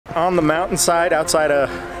on the mountainside outside of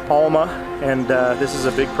Alma, and this is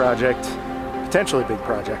a big project, potentially big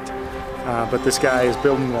project. But this guy is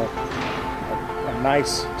building a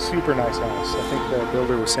nice, super nice house. I think the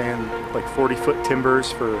builder was saying like 40-foot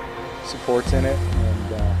timbers for supports in it, and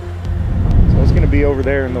so it's going to be over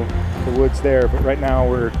there in the woods there. But right now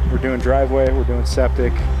we're doing driveway, we're doing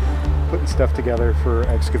septic, putting stuff together for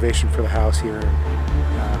excavation for the house here,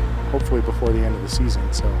 and hopefully before the end of the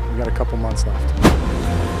season. So we got a couple months left.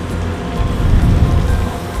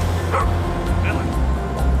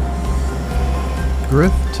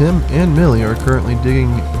 Griff, Tim, and Millie are currently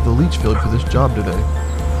digging the leach field for this job today.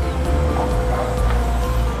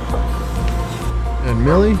 And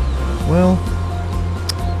Millie, well,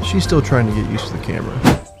 she's still trying to get used to the camera.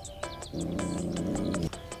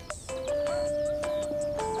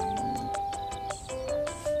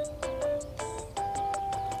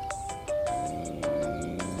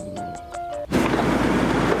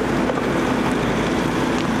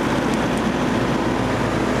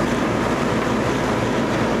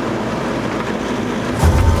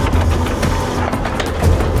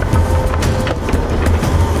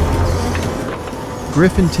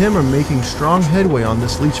 Griff and Tim are making strong headway on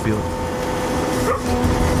this leach field.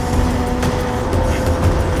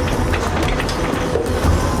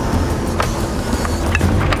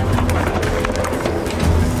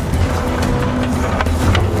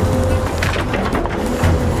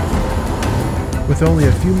 With only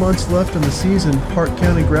a few months left in the season, Park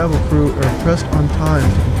County gravel crew are pressed on time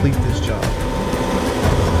to complete this job.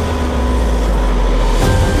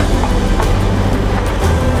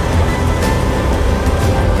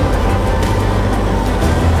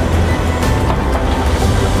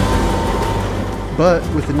 But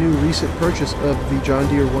with the new recent purchase of the John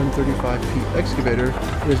Deere 135P excavator,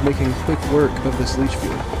 it is making quick work of this leach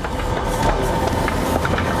field.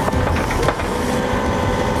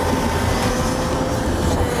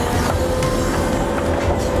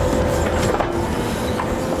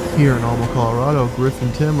 Here in Alma, Colorado, Griff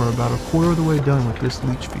and Tim are about a quarter of the way done with this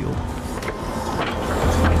leach field.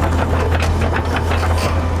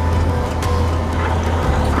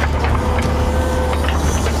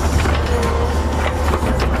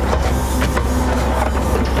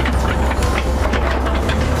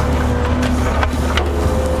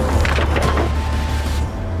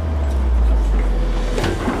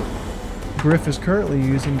 Griff is currently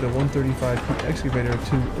using the 135P excavator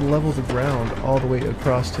to level the ground all the way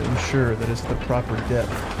across to ensure that it's the proper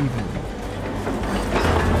depth evenly.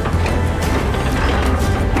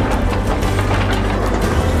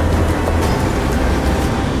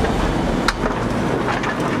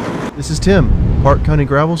 This is Tim, Park County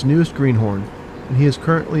Gravel's newest greenhorn, and he is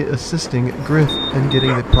currently assisting Griff in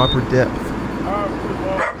getting the proper depth.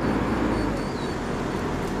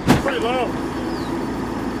 Pretty low.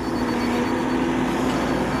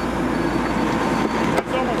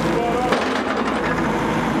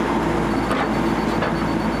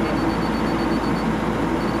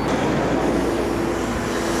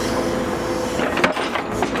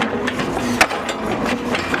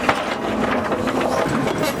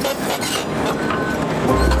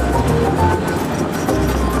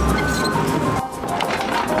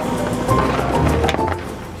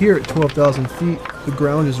 Here at 12,000 feet, the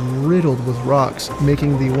ground is riddled with rocks,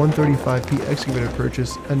 making the 135P excavator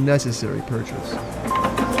purchase a necessary purchase.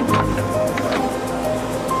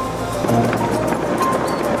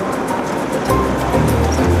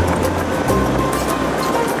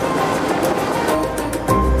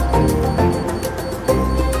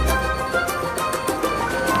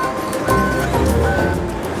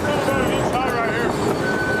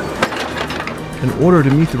 In order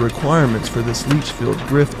to meet the requirements for this leach field,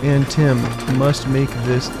 Griff and Tim must make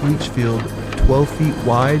this leach field 12 feet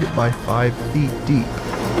wide by 5 feet deep.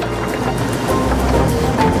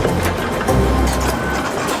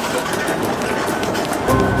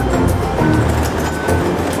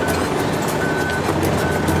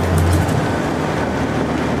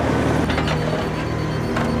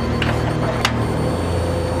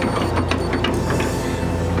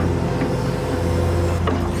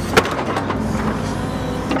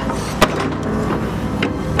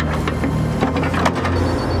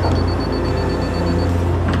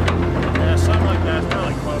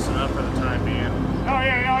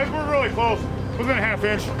 Within a half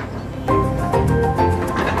inch.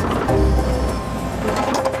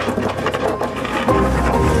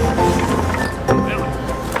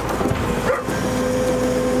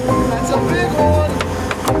 That's a big one.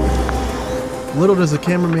 Little does the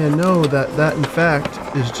cameraman know that that in fact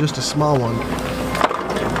is just a small one.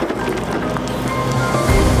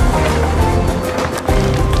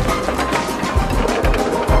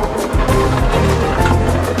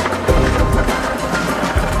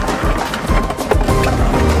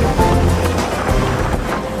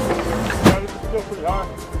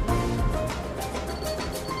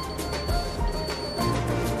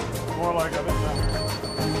 more like a bit now.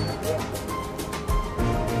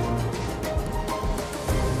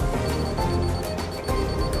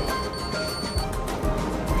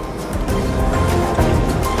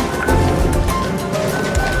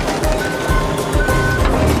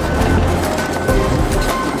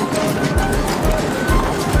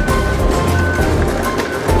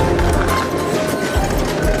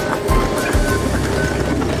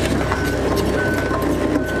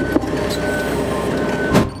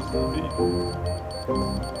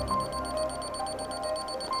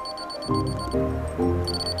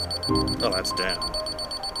 Oh, that's down.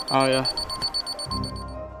 Oh yeah.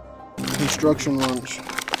 Construction lunch.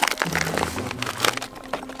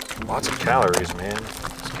 Lots of calories, man.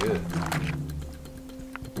 It's good.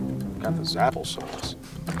 Got this applesauce.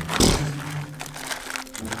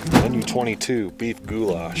 Menu 22, beef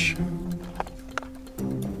goulash.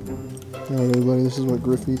 Alright everybody, this is what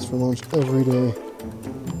Griff eats for lunch every day.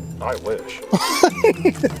 I wish.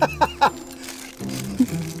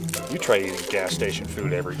 You try eating gas station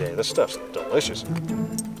food every day. This stuff's delicious.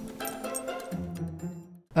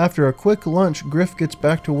 After a quick lunch, Griff gets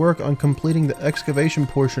back to work on completing the excavation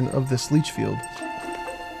portion of this leach field.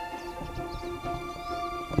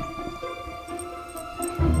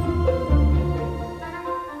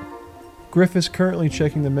 Griff is currently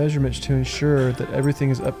checking the measurements to ensure that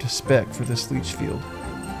everything is up to spec for this leach field.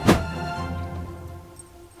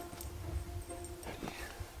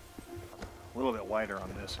 A little bit wider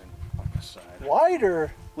on this end, on this side.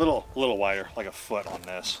 Wider? Little wider, like a foot on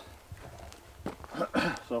this.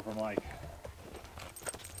 So from like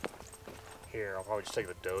here, I'll probably just take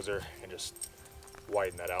the dozer and just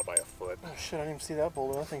widen that out by a foot. Oh shit, I didn't even see that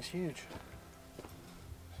boulder. That thing's huge.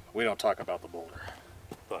 We don't talk about the boulder,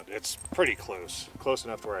 but it's pretty close. Close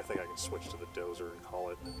enough to where I think I can switch to the dozer and call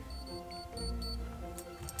it.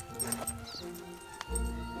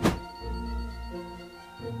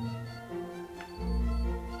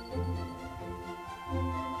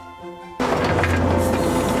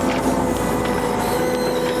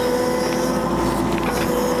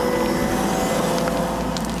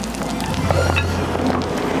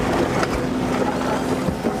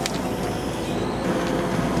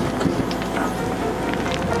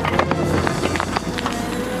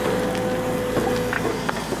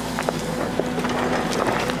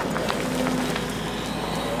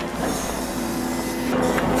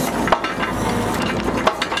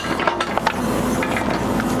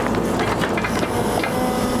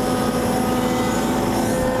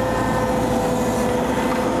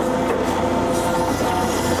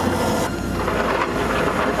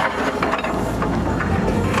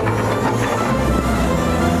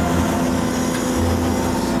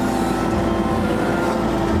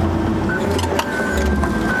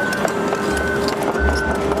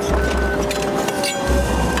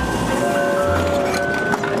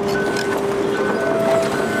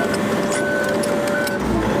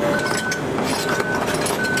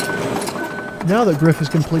 Now that Griff has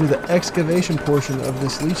completed the excavation portion of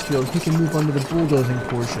this leach field, he can move on to the bulldozing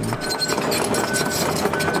portion.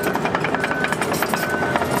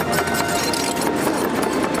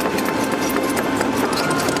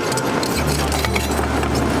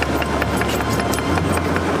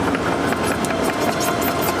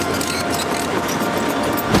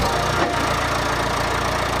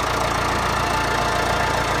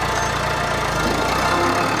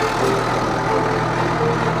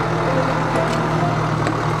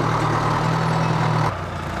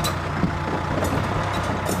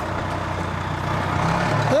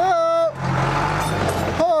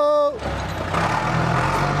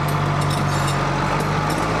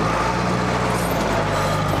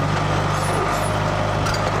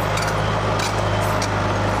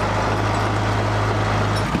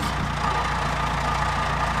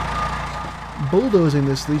 Bulldozing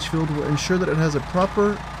this leach field will ensure that it has a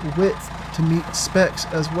proper width to meet specs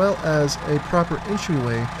as well as a proper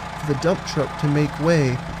entryway for the dump truck to make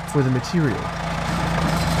way for the material.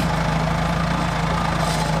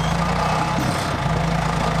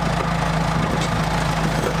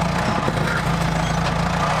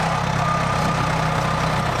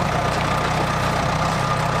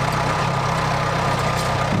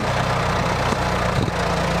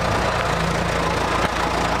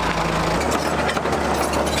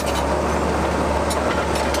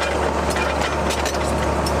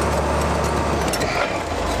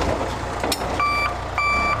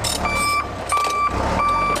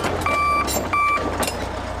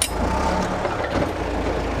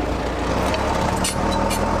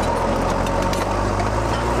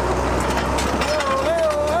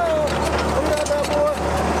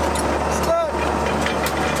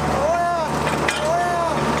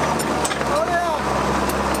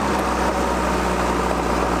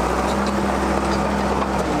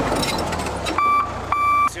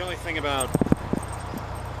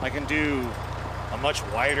 do a much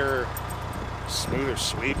wider, smoother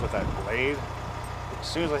sweep with that blade, as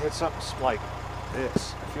soon as I hit something like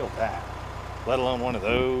this, I feel that. Let alone one of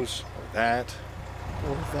those, or that.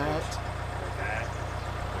 Or that. Or that.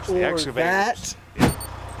 Which Or the excavators. that. Yeah.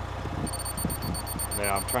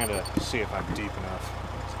 Now I'm trying to see if I'm deep enough.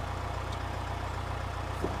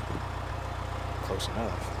 Close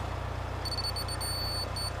enough.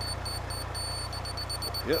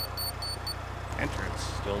 Yep. Entrance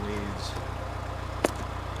still needs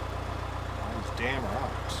all these damn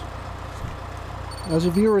rocks. As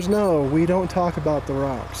your viewers know, we don't talk about the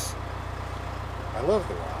rocks. I love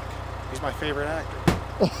The Rock. He's my favorite actor.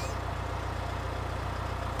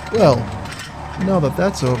 Well, now that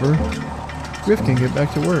that's over, Griff can get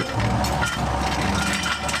back to work.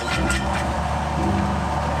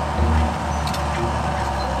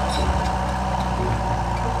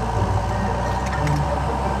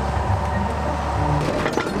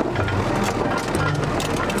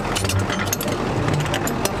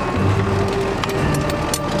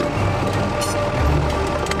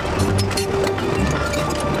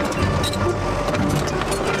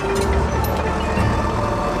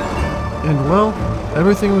 And well,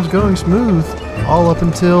 everything was going smooth, all up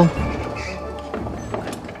until...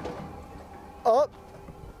 Oh!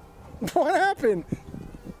 What happened?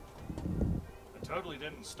 I totally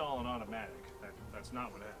didn't install an automatic. That's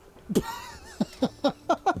not what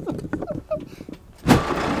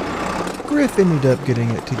happened. Griff ended up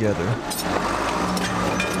getting it together.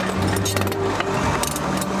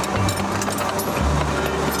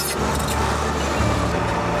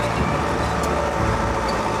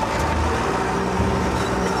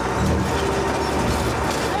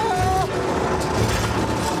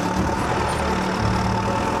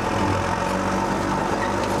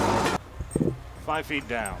 5 feet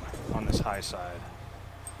down on this high side.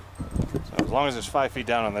 So as long as it's 5 feet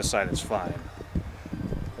down on this side, it's fine.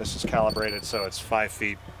 This is calibrated so it's 5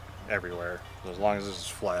 feet everywhere, as long as this is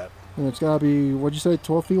flat. And it's gotta be, what'd you say,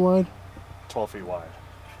 12 feet wide? 12 feet wide.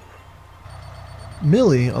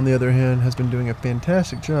 Millie, on the other hand, has been doing a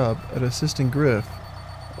fantastic job at assisting Griff.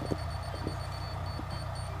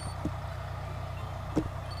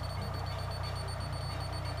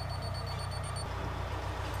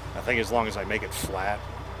 I think as long as I make it flat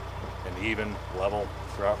and even, level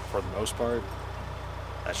throughout for the most part,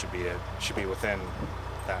 that should be it. Should be within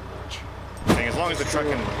that much. I think as long as the truck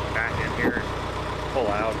can back in here and pull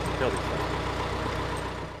out, he'll be fine.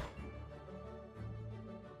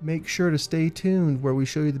 Make sure to stay tuned where we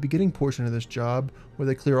show you the beginning portion of this job, where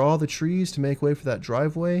they clear all the trees to make way for that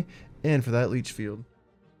driveway and for that leach field.